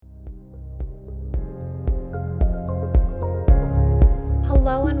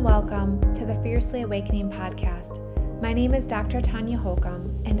Hello and welcome to the Fiercely Awakening podcast. My name is Dr. Tanya Holcomb,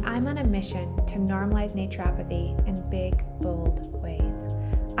 and I'm on a mission to normalize naturopathy in big, bold ways.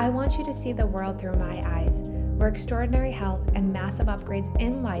 I want you to see the world through my eyes, where extraordinary health and massive upgrades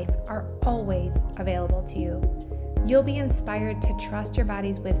in life are always available to you. You'll be inspired to trust your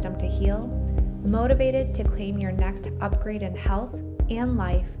body's wisdom to heal, motivated to claim your next upgrade in health and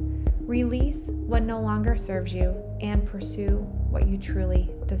life, release what no longer serves you, and pursue what you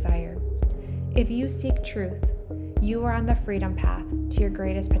truly desire. If you seek truth, you are on the freedom path to your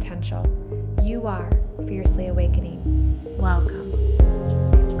greatest potential. You are fiercely awakening. Welcome.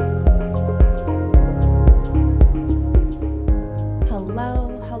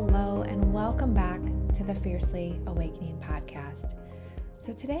 Hello, and welcome back to the Fiercely Awakening podcast.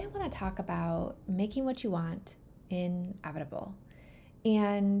 So today I want to talk about making what you want inevitable.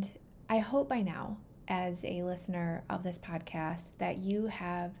 And I hope by now, as a listener of this podcast, that you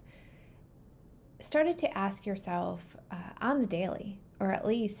have started to ask yourself on the daily, or at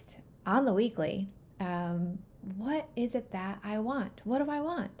least on the weekly, what is it that I want? What do I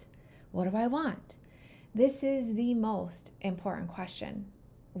want? What do I want? This is the most important question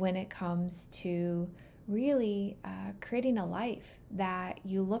when it comes to really creating a life that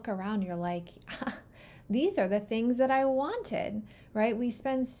you look around, you're like, these are the things that I wanted, right? We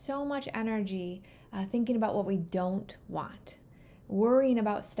spend so much energy thinking about what we don't want, worrying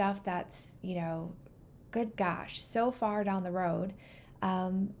about stuff that's, good gosh, so far down the road.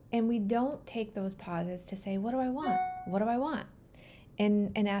 And we don't take those pauses to say, what do I want? What do I want?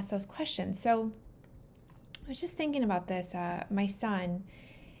 And ask those questions. So I was just thinking about this. My son,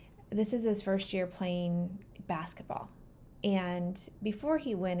 this is his first year playing basketball. And before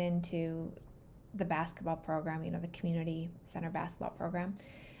he went into the basketball program, the community center basketball program,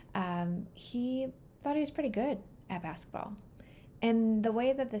 he thought he was pretty good at basketball. And the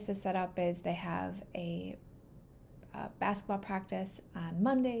way that this is set up is they have a basketball practice on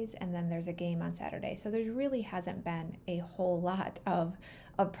Mondays, and then there's a game on Saturday. So there really hasn't been a whole lot of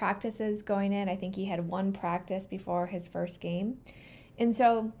practices going in. I think he had one practice before his first game. And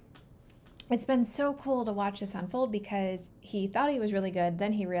so it's been so cool to watch this unfold because he thought he was really good.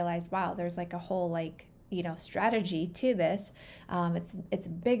 Then he realized, wow, there's like a whole strategy to this. It's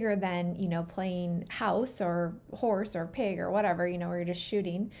bigger than, playing house or horse or pig or whatever, where you're just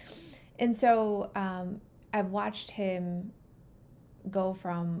shooting. And so I've watched him go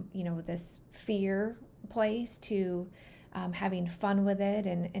from, this fear place to having fun with it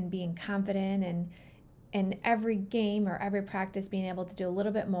and being confident and every game or every practice being able to do a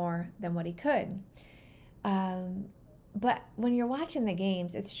little bit more than what he could. But when you're watching the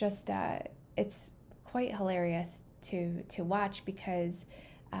games, it's just, it's quite hilarious to watch because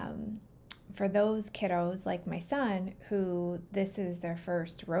for those kiddos like my son, who this is their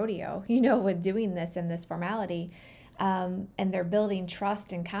first rodeo, with doing this in this formality, and they're building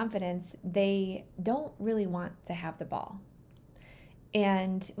trust and confidence, they don't really want to have the ball.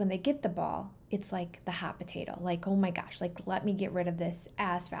 And when they get the ball, it's like the hot potato, like, oh my gosh, like, let me get rid of this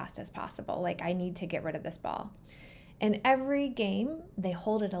as fast as possible. Like, I need to get rid of this ball. And every game, they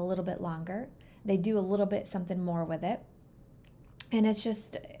hold it a little bit longer. They do a little bit something more with it. And it's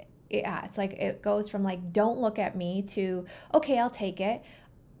just, it's like it goes from like, don't look at me to, okay, I'll take it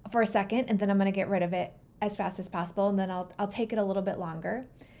for a second and then I'm going to get rid of it as fast as possible. And then I'll take it a little bit longer.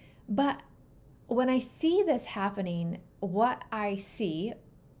 But when I see this happening, what I see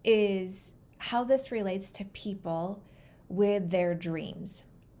is how this relates to people with their dreams.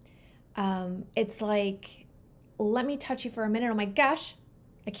 It's like, let me touch you for a minute. Oh my gosh,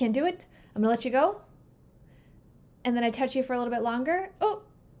 I can't do it. I'm gonna let you go. And then I touch you for a little bit longer. Oh,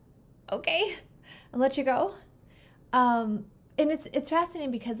 okay. I'll let you go. And it's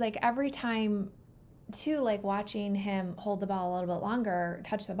fascinating because like every time too, like watching him hold the ball a little bit longer,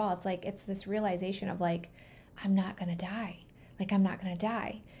 touch the ball, it's this realization of like, I'm not gonna die. Like, I'm not gonna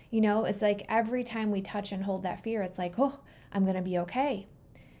die. It's like every time we touch and hold that fear, it's like, oh, I'm gonna be okay.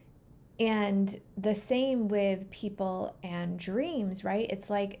 And the same with people and dreams, right? It's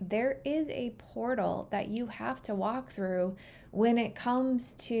like there is a portal that you have to walk through when it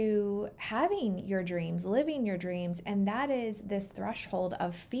comes to having your dreams, living your dreams, and that is this threshold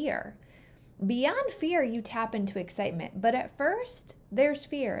of fear. Beyond fear, you tap into excitement, but at first there's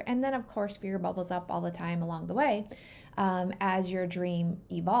fear. And then of course, fear bubbles up all the time along the way as your dream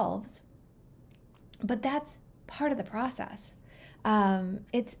evolves. But that's part of the process.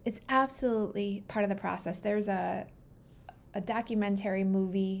 It's absolutely part of the process. There's a documentary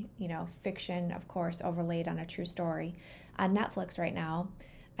movie, fiction, of course, overlaid on a true story on Netflix right now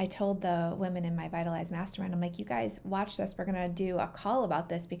I told the women in my Vitalize Mastermind, I'm like, you guys watch this. We're going to do a call about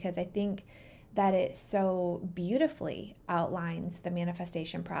this because I think that it so beautifully outlines the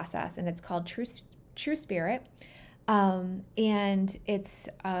manifestation process. And it's called True Spirit. And it's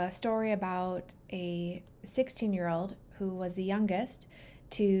a story about a 16-year-old who was the youngest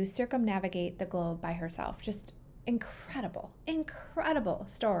to circumnavigate the globe by herself. Just incredible, incredible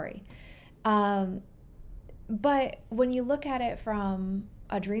story. But when you look at it from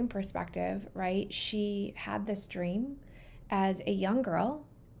a dream perspective, right? She had this dream as a young girl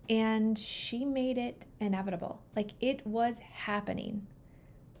and she made it inevitable. Like it was happening.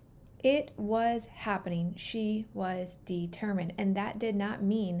 It was happening. She was determined. And that did not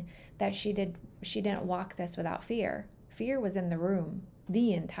mean that she didn't walk this without fear. Fear was in the room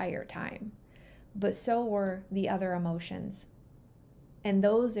the entire time. But so were the other emotions. And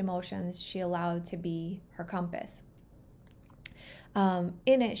those emotions she allowed to be her compass.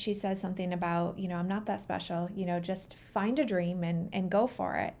 In it, she says something about, I'm not that special, just find a dream and go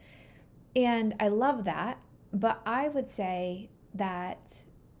for it. And I love that. But I would say that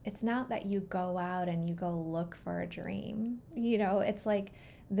it's not that you go out and you go look for a dream. It's like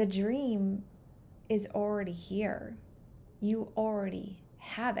the dream is already here. You already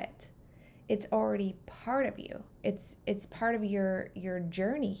have it. It's already part of you. It's part of your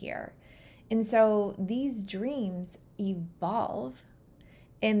journey here. And so these dreams evolve,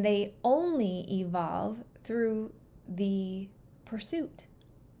 and they only evolve through the pursuit,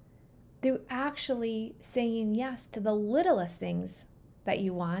 through actually saying yes to the littlest things that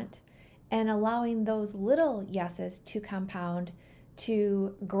you want and allowing those little yeses to compound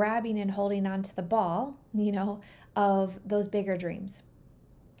to grabbing and holding on to the ball, of those bigger dreams.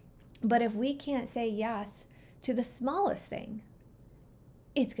 But if we can't say yes to the smallest thing,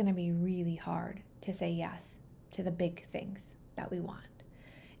 it's going to be really hard to say yes to the big things that we want.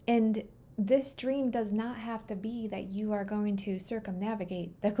 And this dream does not have to be that you are going to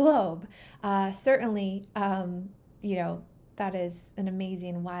circumnavigate the globe. Certainly, that is an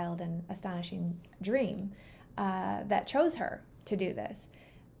amazing, wild, and astonishing dream that chose her to do this.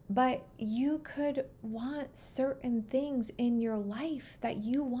 But you could want certain things in your life that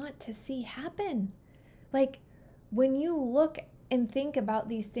you want to see happen. Like when you look and think about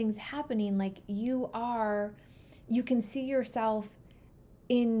these things happening, like you can see yourself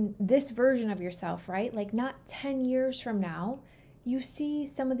in this version of yourself, right? Like not 10 years from now, you see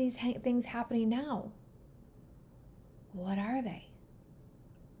some of these things happening now. What are they?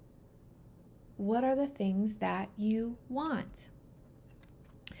 What are the things that you want?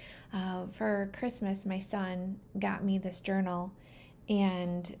 For Christmas, my son got me this journal,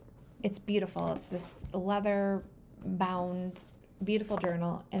 and it's beautiful. It's this leather-bound, beautiful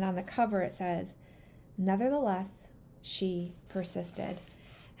journal, and on the cover it says, "Nevertheless, she persisted."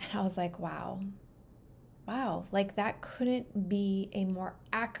 And I was like, wow, like that couldn't be a more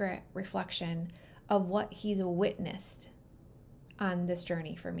accurate reflection of what he's witnessed on this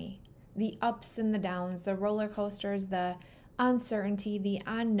journey for me. The ups and the downs, the roller coasters, the uncertainty, the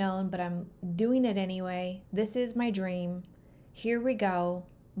unknown, but I'm doing it anyway. This is my dream. Here we go.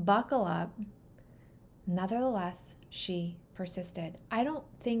 Buckle up. Nevertheless, she persisted. I don't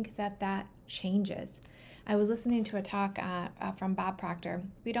think that changes. I was listening to a talk from Bob Proctor.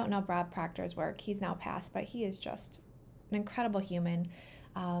 We don't know Bob Proctor's work. He's now passed, but he is just an incredible human.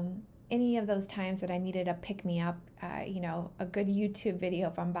 Any of those times that I needed a pick-me-up, a good YouTube video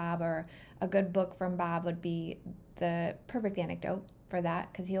from Bob or a good book from Bob would be the perfect anecdote for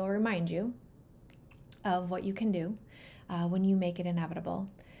that, because he'll remind you of what you can do when you make it inevitable.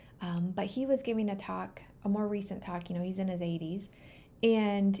 But he was giving a more recent talk, he's in his 80s,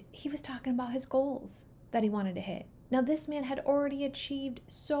 and he was talking about his goals that he wanted to hit. Now, this man had already achieved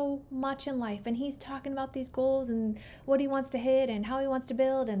so much in life, and he's talking about these goals and what he wants to hit and how he wants to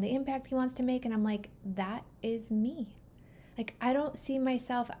build and the impact he wants to make. And I'm like, that is me. Like, I don't see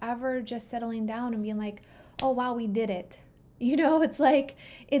myself ever just settling down and being like, oh, wow, we did it. It's like,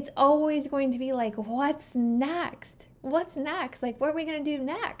 it's always going to be like, what's next? What's next? Like, what are we going to do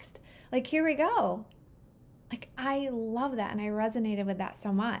next? Like, here we go. Like, I love that. And I resonated with that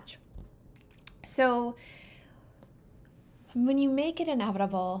so much. So when you make it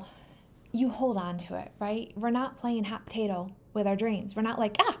inevitable, you hold on to it, right? We're not playing hot potato with our dreams. We're not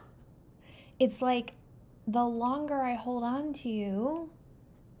like, It's like the longer I hold on to you,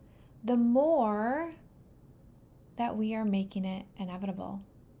 the more that we are making it inevitable.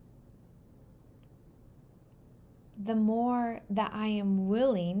 The more that I am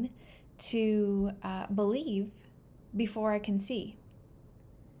willing to believe before I can see.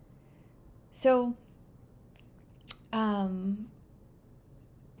 So,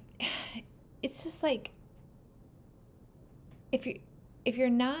 it's just like, if you're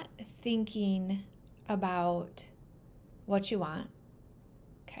not thinking about what you want,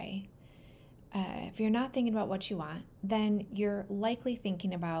 okay, if you're not thinking about what you want, then you're likely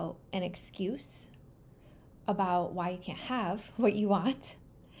thinking about an excuse about why you can't have what you want,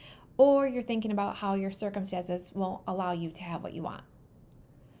 or you're thinking about how your circumstances won't allow you to have what you want.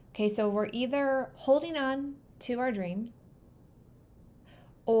 Okay, so we're either holding on to our dream,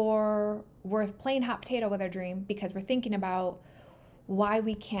 or we're playing hot potato with our dream because we're thinking about why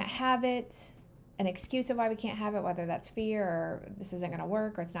we can't have it, an excuse of why we can't have it, whether that's fear or this isn't going to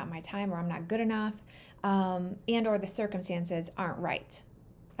work or it's not my time or I'm not good enough, and or the circumstances aren't right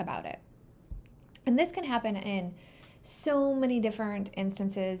about it. And this can happen in so many different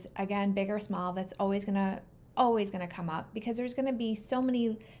instances, again, big or small. That's always going to come up, because there's going to be so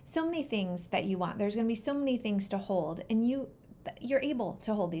many things that you want. There's going to be so many things to hold, and you're able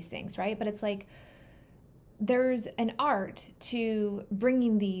to hold these things, right? But it's like there's an art to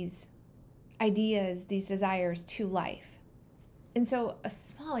bringing these ideas, these desires to life. And so a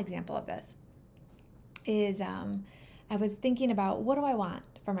small example of this is I was thinking about, what do I want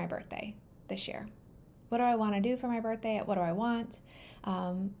for my birthday this year? What do I want to do for my birthday? What do I want?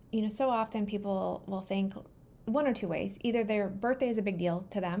 So often people will think one or two ways. Either their birthday is a big deal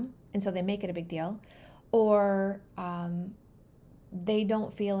to them, and so they make it a big deal, or they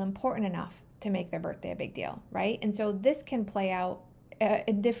don't feel important enough to make their birthday a big deal, right? And so this can play out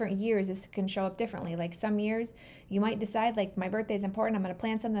in different years. This can show up differently. Like some years you might decide, like, my birthday is important. I'm going to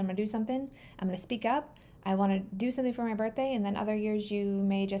plan something. I'm going to do something. I'm going to speak up. I want to do something for my birthday. And then other years you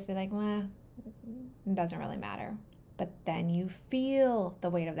may just be like, well, it doesn't really matter. But then you feel the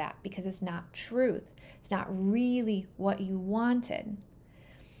weight of that because it's not truth. It's not really what you wanted.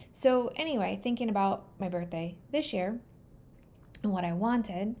 So anyway, thinking about my birthday this year and what I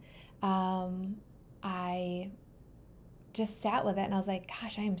wanted, I just sat with it and I was like,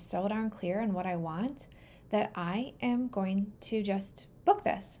 gosh, I am so darn clear on what I want that I am going to just book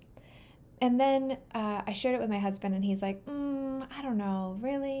this. And then I shared it with my husband, and he's like, I don't know,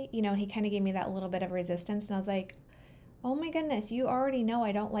 really? And he kind of gave me that little bit of resistance. And I was like, oh my goodness, you already know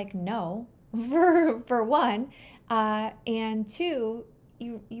I don't like no, for one. And two,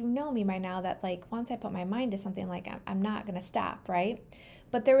 you know me by now that, like, once I put my mind to something, like, I'm not going to stop, right?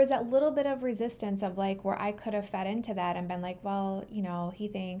 But there was that little bit of resistance of, like, where I could have fed into that and been like, well, he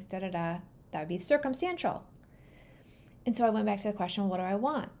thinks, that would be circumstantial. And so I went back to the question, what do I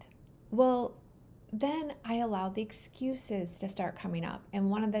want? Well, then I allowed the excuses to start coming up. And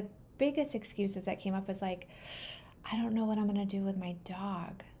one of the biggest excuses that came up is like, I don't know what I'm going to do with my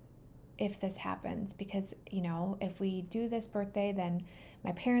dog if this happens, because, if we do this birthday, then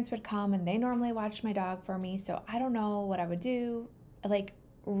my parents would come and they normally watch my dog for me. So I don't know what I would do. Like,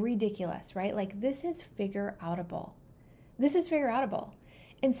 ridiculous, right? Like, this is figure outable.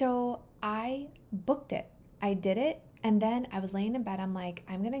 And so I booked it. I did it. And then I was laying in bed. I'm like,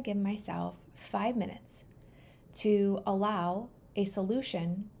 I'm going to give myself 5 minutes to allow a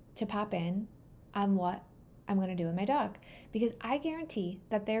solution to pop in on what I'm going to do with my dog. Because I guarantee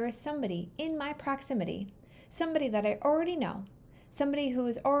that there is somebody in my proximity, somebody that I already know, somebody who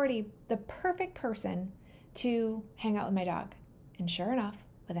is already the perfect person to hang out with my dog. And sure enough,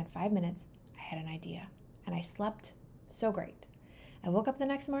 within 5 minutes, I had an idea. And I slept so great. I woke up the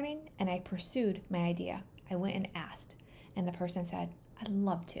next morning and I pursued my idea. I went and asked, and the person said, I'd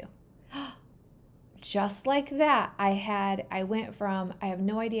love to. Just like that, I went from, I have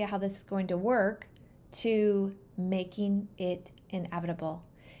no idea how this is going to work, to making it inevitable.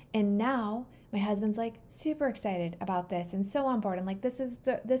 And now my husband's like super excited about this and so on board. And like,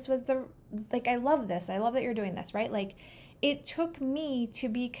 I love this. I love that you're doing this, right? Like, it took me to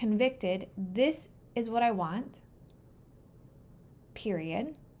be convicted. This is what I want,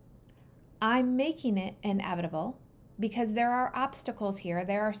 period. I'm making it inevitable because there are obstacles here.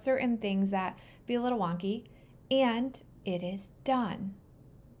 There are certain things that feel a little wonky, and it is done.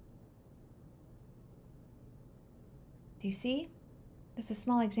 Do you see? This is a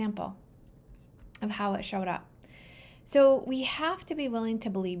small example of how it showed up. So we have to be willing to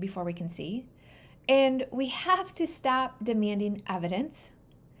believe before we can see, and we have to stop demanding evidence,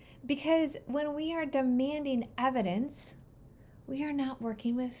 because when we are demanding evidence, we are not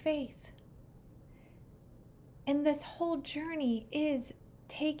working with faith. And this whole journey is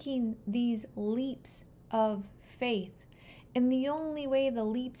taking these leaps of faith. And the only way the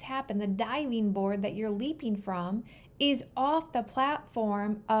leaps happen, the diving board that you're leaping from, is off the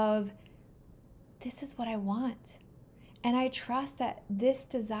platform of, this is what I want. And I trust that this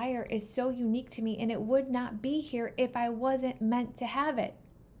desire is so unique to me, and it would not be here if I wasn't meant to have it.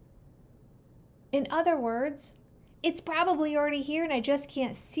 In other words, it's probably already here and I just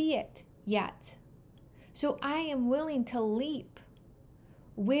can't see it yet. So I am willing to leap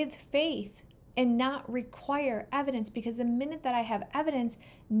with faith and not require evidence, because the minute that I have evidence,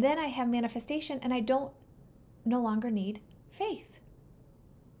 then I have manifestation and I don't no longer need faith.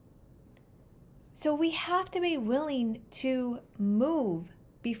 So we have to be willing to move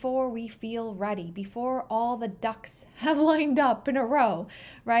before we feel ready, before all the ducks have lined up in a row,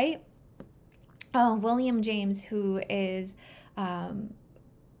 right? William James, who is an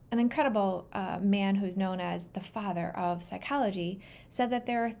incredible man who's known as the father of psychology, said that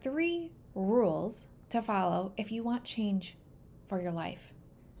there are 3 rules to follow if you want change for your life.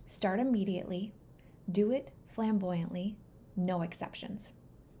 Start immediately, do it flamboyantly, no exceptions.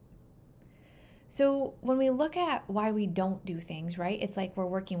 So when we look at why we don't do things, right, it's like we're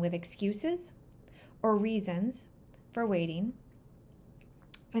working with excuses or reasons for waiting.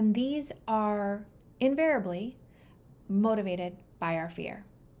 And these are invariably motivated by our fear.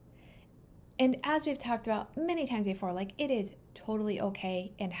 And as we've talked about many times before, like, it is totally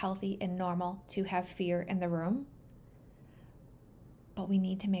okay and healthy and normal to have fear in the room. But we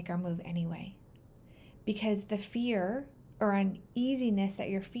need to make our move anyway. Because the fear or uneasiness that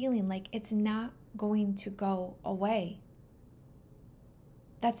you're feeling, like, it's not going to go away.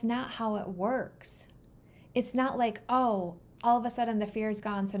 That's not how it works. It's not like, oh, all of a sudden the fear is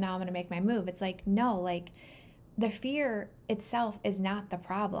gone, so now I'm going to make my move. It's like, no, like, the fear itself is not the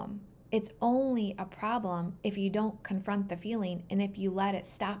problem. It's only a problem if you don't confront the feeling and if you let it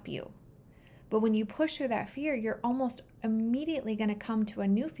stop you. But when you push through that fear, you're almost immediately going to come to a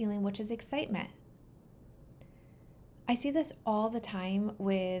new feeling, which is excitement. I see this all the time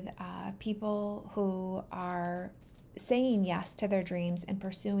with people who are saying yes to their dreams and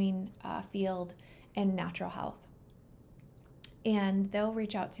pursuing a field in natural health. And they'll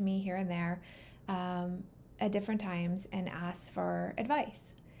reach out to me here and there at different times and ask for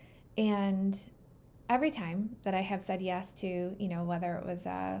advice. And every time that I have said yes to, whether it was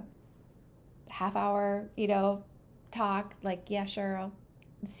a half hour, talk, like, yeah, sure, I'll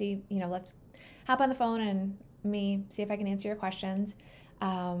see, let's hop on the phone and me see if I can answer your questions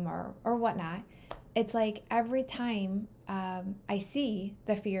or whatnot. It's like every time I see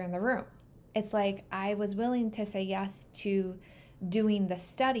the fear in the room, it's like I was willing to say yes to doing the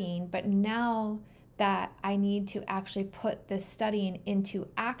studying, but now that I need to actually put this studying into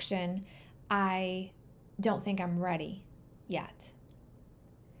action, I don't think I'm ready yet.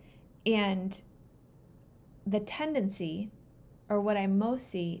 And the tendency, or what I most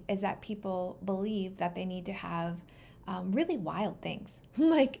see, is that people believe that they need to have really wild things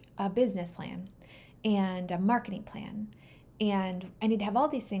like a business plan and a marketing plan. And I need to have all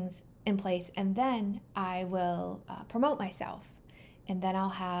these things in place, and then I will promote myself. And then I'll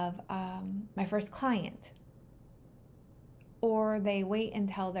have my first client. Or they wait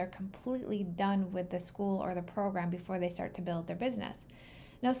until they're completely done with the school or the program before they start to build their business.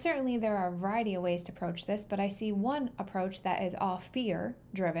 Now, certainly there are a variety of ways to approach this, but I see one approach that is all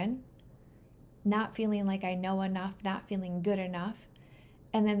fear-driven, not feeling like I know enough, not feeling good enough.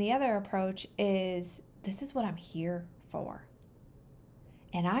 And then the other approach is, this is what I'm here for.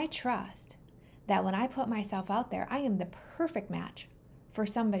 And I trust that when I put myself out there, I am the perfect match for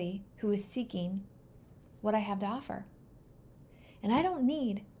somebody who is seeking what I have to offer. And I don't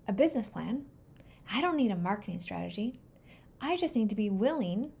need a business plan. I don't need a marketing strategy. I just need to be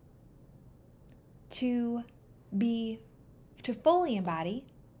willing to fully embody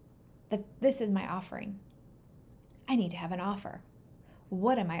that this is my offering. I need to have an offer.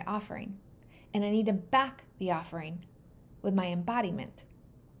 What am I offering? And I need to back the offering with my embodiment.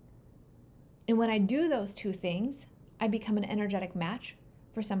 And when I do those two things, I become an energetic match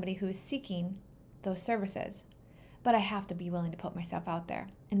for somebody who is seeking those services. But I have to be willing to put myself out there.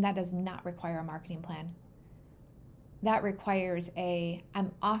 And that does not require a marketing plan. That requires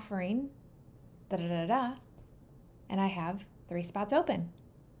I'm offering and I have 3 spots open.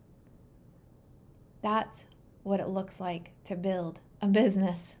 That's what it looks like to build a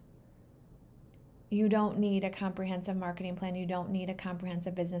business. You don't need a comprehensive marketing plan. You don't need a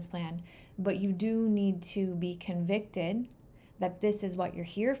comprehensive business plan. But you do need to be convicted that this is what you're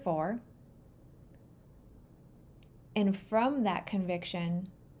here for. And from that conviction,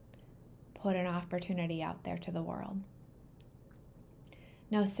 put an opportunity out there to the world.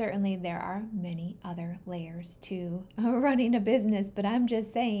 Now, certainly there are many other layers to running a business, but I'm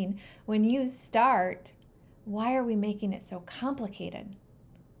just saying, when you start, why are we making it so complicated?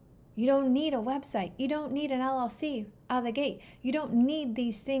 You don't need a website. You don't need an LLC out of the gate. You don't need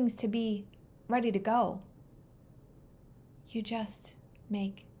these things to be ready to go. You just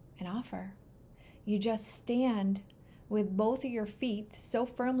make an offer. You just stand with both of your feet so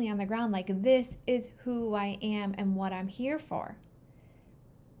firmly on the ground, like this is who I am and what I'm here for.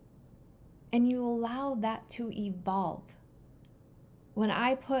 And you allow that to evolve. When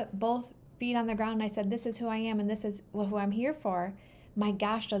I put both feet on the ground and I said, this is who I am and this is who I'm here for, my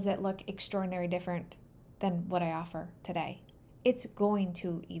gosh, does it look extraordinarily different than what I offer today. It's going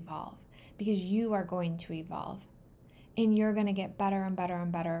to evolve because you are going to evolve and you're going to get better and better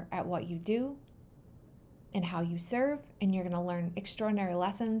and better at what you do and how you serve, and you're going to learn extraordinary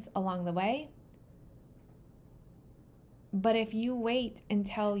lessons along the way. But if you wait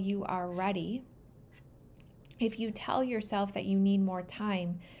until you are ready, if you tell yourself that you need more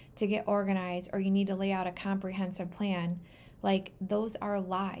time to get organized or you need to lay out a comprehensive plan, like those are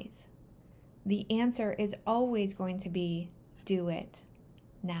lies. The answer is always going to be do it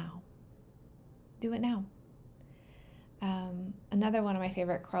now. Do it now. Another one of my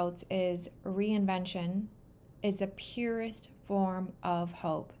favorite quotes is reinvention is the purest form of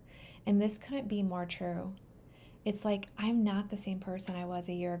hope. And this couldn't be more true. It's like, I'm not the same person I was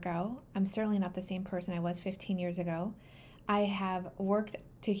a year ago. I'm certainly not the same person I was 15 years ago. I have worked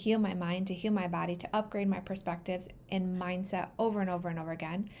to heal my mind, to heal my body, to upgrade my perspectives and mindset over and over and over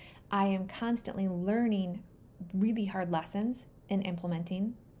again. I am constantly learning really hard lessons and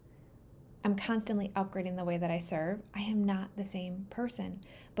implementing. I'm constantly upgrading the way that I serve. I am not the same person,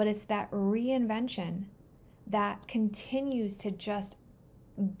 but it's that reinvention that continues to just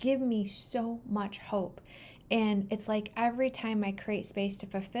give me so much hope. And it's like every time I create space to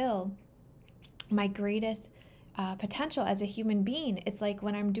fulfill my greatest potential as a human being, it's like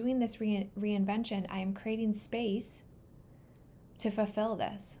when I'm doing this reinvention, I am creating space to fulfill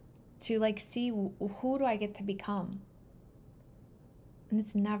this, to like see who do I get to become. And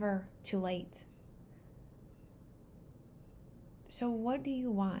it's never too late. So what do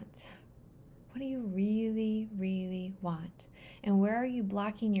you want? What do you really, really want? And where are you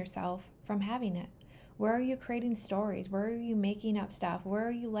blocking yourself from having it? Where are you creating stories? Where are you making up stuff? Where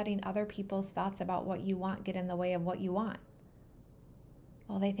are you letting other people's thoughts about what you want get in the way of what you want?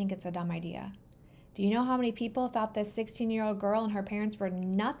 Well, they think it's a dumb idea. Do you know how many people thought this 16-year-old girl and her parents were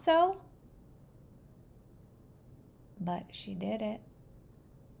nutso? But she did it.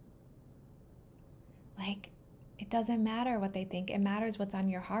 Like, it doesn't matter what they think. It matters what's on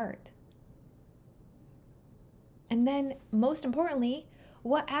your heart. And then, most importantly,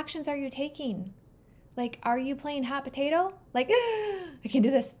 what actions are you taking? Like, are you playing hot potato? Like, I can do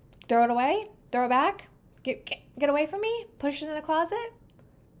this. Throw it away. Throw it back. Get away from me. Push it in the closet.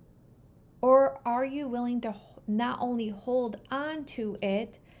 Or are you willing to not only hold on to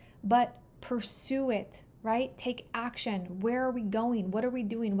it, but pursue it, right? Take action. Where are we going? What are we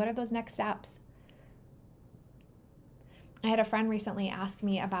doing? What are those next steps? I had a friend recently ask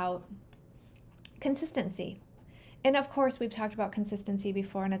me about consistency. And of course, we've talked about consistency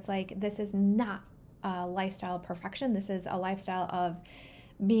before, and it's like, this is not a lifestyle of perfection. This is a lifestyle of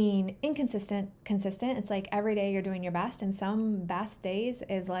being consistent. It's like every day you're doing your best, and some best days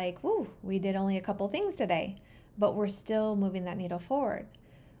is like, woo, we did only a couple things today, but we're still moving that needle forward.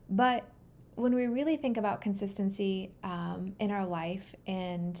 But when we really think about consistency in our life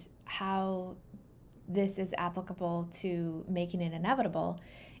and how this is applicable to making it inevitable,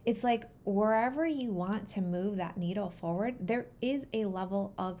 it's like wherever you want to move that needle forward, there is a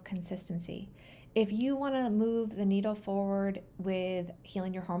level of consistency. If you want to move the needle forward with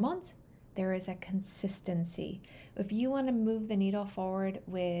healing your hormones, there is a consistency. If you want to move the needle forward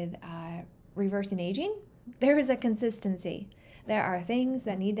with reversing aging, there is a consistency. There are things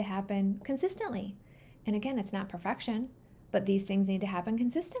that need to happen consistently. And again, it's not perfection, but these things need to happen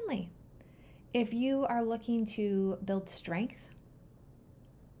consistently. If you are looking to build strength,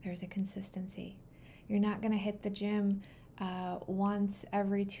 there's a consistency. You're not going to hit the gym once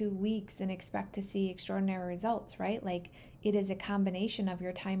every 2 weeks and expect to see extraordinary results, right? Like, it is a combination of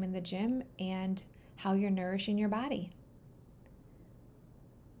your time in the gym and how you're nourishing your body.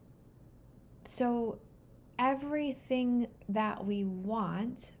 So everything that we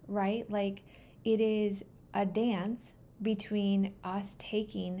want, right? Like, it is a dance between us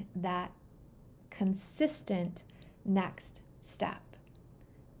taking that consistent next step.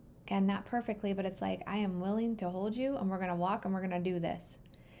 Again, not perfectly, but it's like, I am willing to hold you, and we're going to walk, and we're going to do this.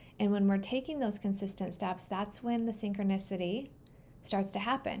 And when we're taking those consistent steps, that's when the synchronicity starts to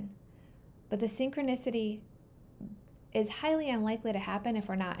happen. But the synchronicity is highly unlikely to happen if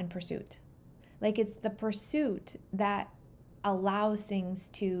we're not in pursuit. Like, it's the pursuit that allows things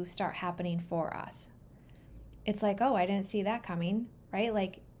to start happening for us. It's like, oh, I didn't see that coming, right?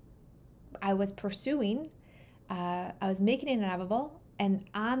 Like, I was pursuing, I was making it inevitable, And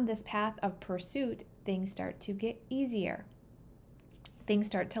on this path of pursuit, things start to get easier. Things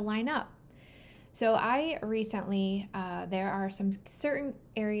start to line up. So I recently, there are some certain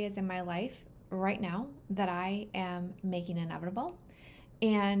areas in my life right now that I am making inevitable.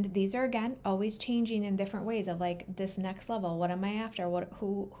 And these are, again, always changing in different ways of like this next level. What am I after?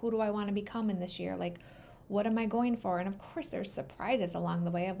 Who do I want to become in this year? Like, what am I going for? And of course, there's surprises along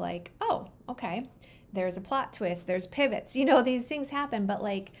the way of like, oh, okay, there's a plot twist, there's pivots, these things happen. But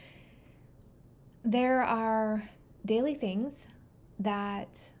like, there are daily things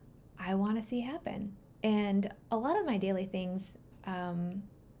that I want to see happen. And a lot of my daily things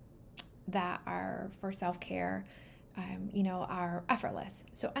that are for self-care, are effortless.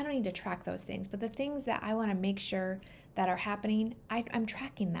 So I don't need to track those things. But the things that I want to make sure that are happening, I'm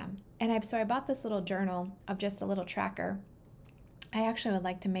tracking them. And I bought this little journal of just a little tracker. I actually would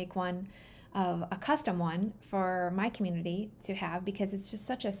like to make one of a custom one for my community to have, because it's just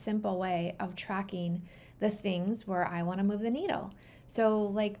such a simple way of tracking the things where I want to move the needle. So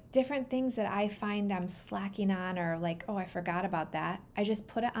like different things that I find I'm slacking on, or like, oh, I forgot about that, I just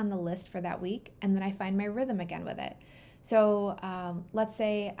put it on the list for that week, and then I find my rhythm again with it. So let's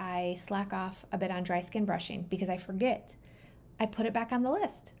say I slack off a bit on dry skin brushing because I forget. I put it back on the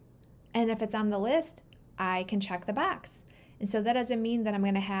list. And if it's on the list, I can check the box. And so that doesn't mean that I'm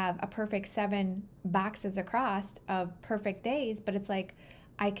going to have a perfect 7 boxes across of perfect days, but it's like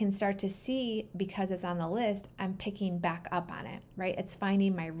I can start to see, because it's on the list, I'm picking back up on it, right? It's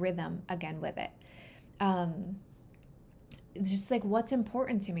finding my rhythm again with it. It's just like what's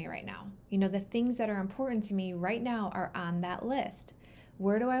important to me right now. The things that are important to me right now are on that list.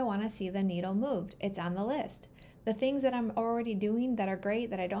 Where do I want to see the needle moved? It's on the list. The things that I'm already doing that are great,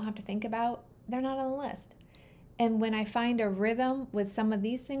 that I don't have to think about, they're not on the list. And when I find a rhythm with some of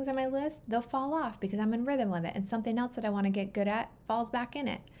these things on my list, they'll fall off because I'm in rhythm with it. And something else that I want to get good at falls back in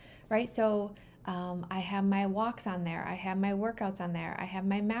it, right? So I have my walks on there. I have my workouts on there. I have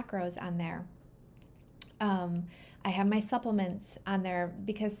my macros on there. I have my supplements on there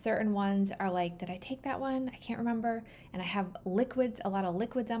because certain ones are like, did I take that one? I can't remember. And I have liquids, a lot of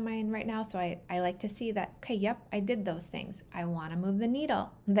liquids on mine right now. So I like to see that, okay, yep, I did those things. I want to move the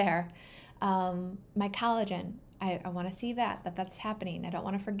needle there. My collagen, I want to see that's happening. I don't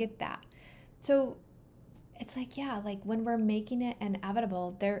want to forget that. So it's like, yeah, like when we're making it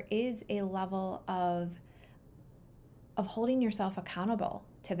inevitable, there is a level of holding yourself accountable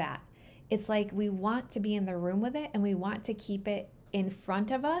to that. It's like we want to be in the room with it, and we want to keep it in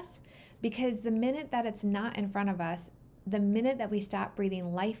front of us, because the minute that it's not in front of us, the minute that we stop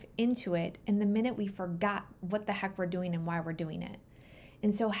breathing life into it, and the minute we forgot what the heck we're doing and why we're doing it.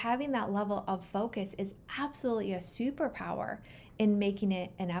 And so having that level of focus is absolutely a superpower in making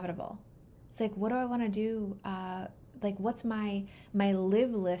it inevitable. It's like, what do I want to do? Like, what's my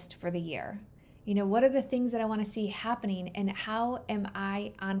live list for the year? What are the things that I want to see happening, and how am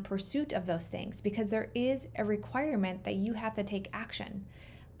I on pursuit of those things? Because there is a requirement that you have to take action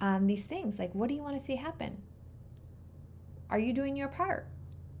on these things. Like, what do you want to see happen? Are you doing your part?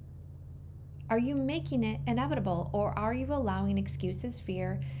 Are you making it inevitable, or are you allowing excuses,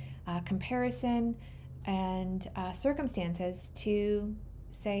 fear, comparison, and circumstances to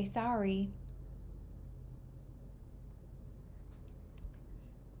say sorry?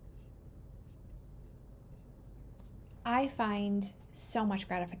 I find so much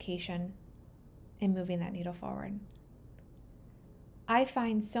gratification in moving that needle forward. I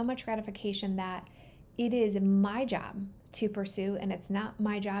find so much gratification that it is my job to pursue, and it's not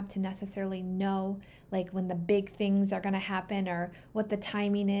my job to necessarily know like when the big things are going to happen or what the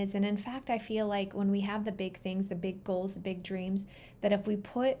timing is. And in fact, I feel like when we have the big things, the big goals, the big dreams, that if we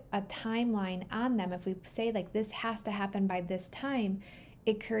put a timeline on them, if we say like this has to happen by this time,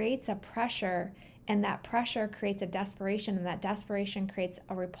 it creates a pressure, and that pressure creates a desperation, and that desperation creates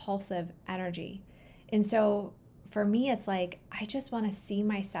a repulsive energy. And so for me, it's like I just want to see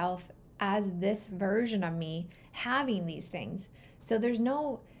myself as this version of me having these things. So there's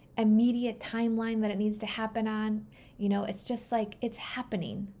no immediate timeline that it needs to happen on. It's just like it's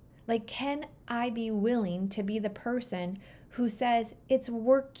happening. Like, can I be willing to be the person who says it's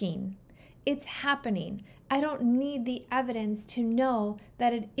working? It's happening. I don't need the evidence to know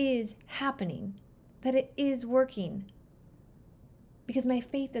that it is happening, that it is working, because my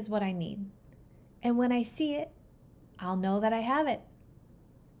faith is what I need. And when I see it, I'll know that I have it.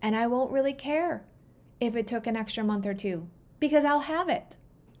 And I won't really care if it took an extra month or 2, because I'll have it.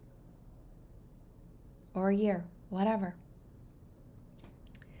 Or a year, whatever.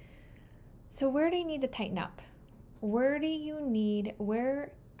 So where do you need to tighten up?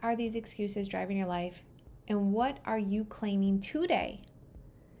 Where are these excuses driving your life? And what are you claiming today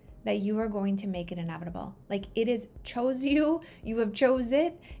that you are going to make it inevitable. Like, it is chose you, you have chose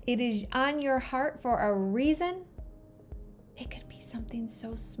it, it is on your heart for a reason. It could be something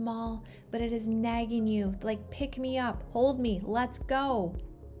so small, but it is nagging you, like, pick me up, hold me, let's go.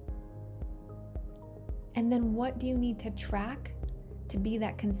 And then what do you need to track to be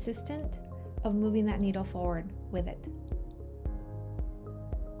that consistent of moving that needle forward with it?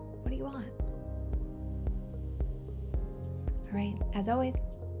 What do you want? All right, as always,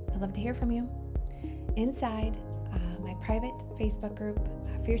 I'd love to hear from you inside my private Facebook group,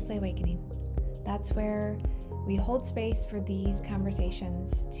 Fiercely Awakening. That's where we hold space for these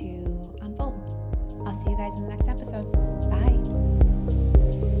conversations to unfold. I'll see you guys in the next episode. Bye.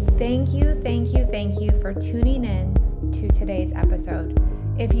 Thank you for tuning in to today's episode.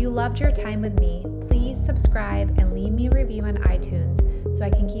 If you loved your time with me, please subscribe and leave me a review on iTunes so I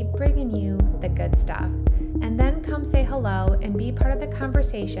can keep bringing you the good stuff. And then come say hello and be part of the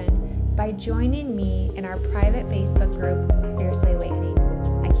conversation by joining me in our private Facebook group, Fiercely Awakening.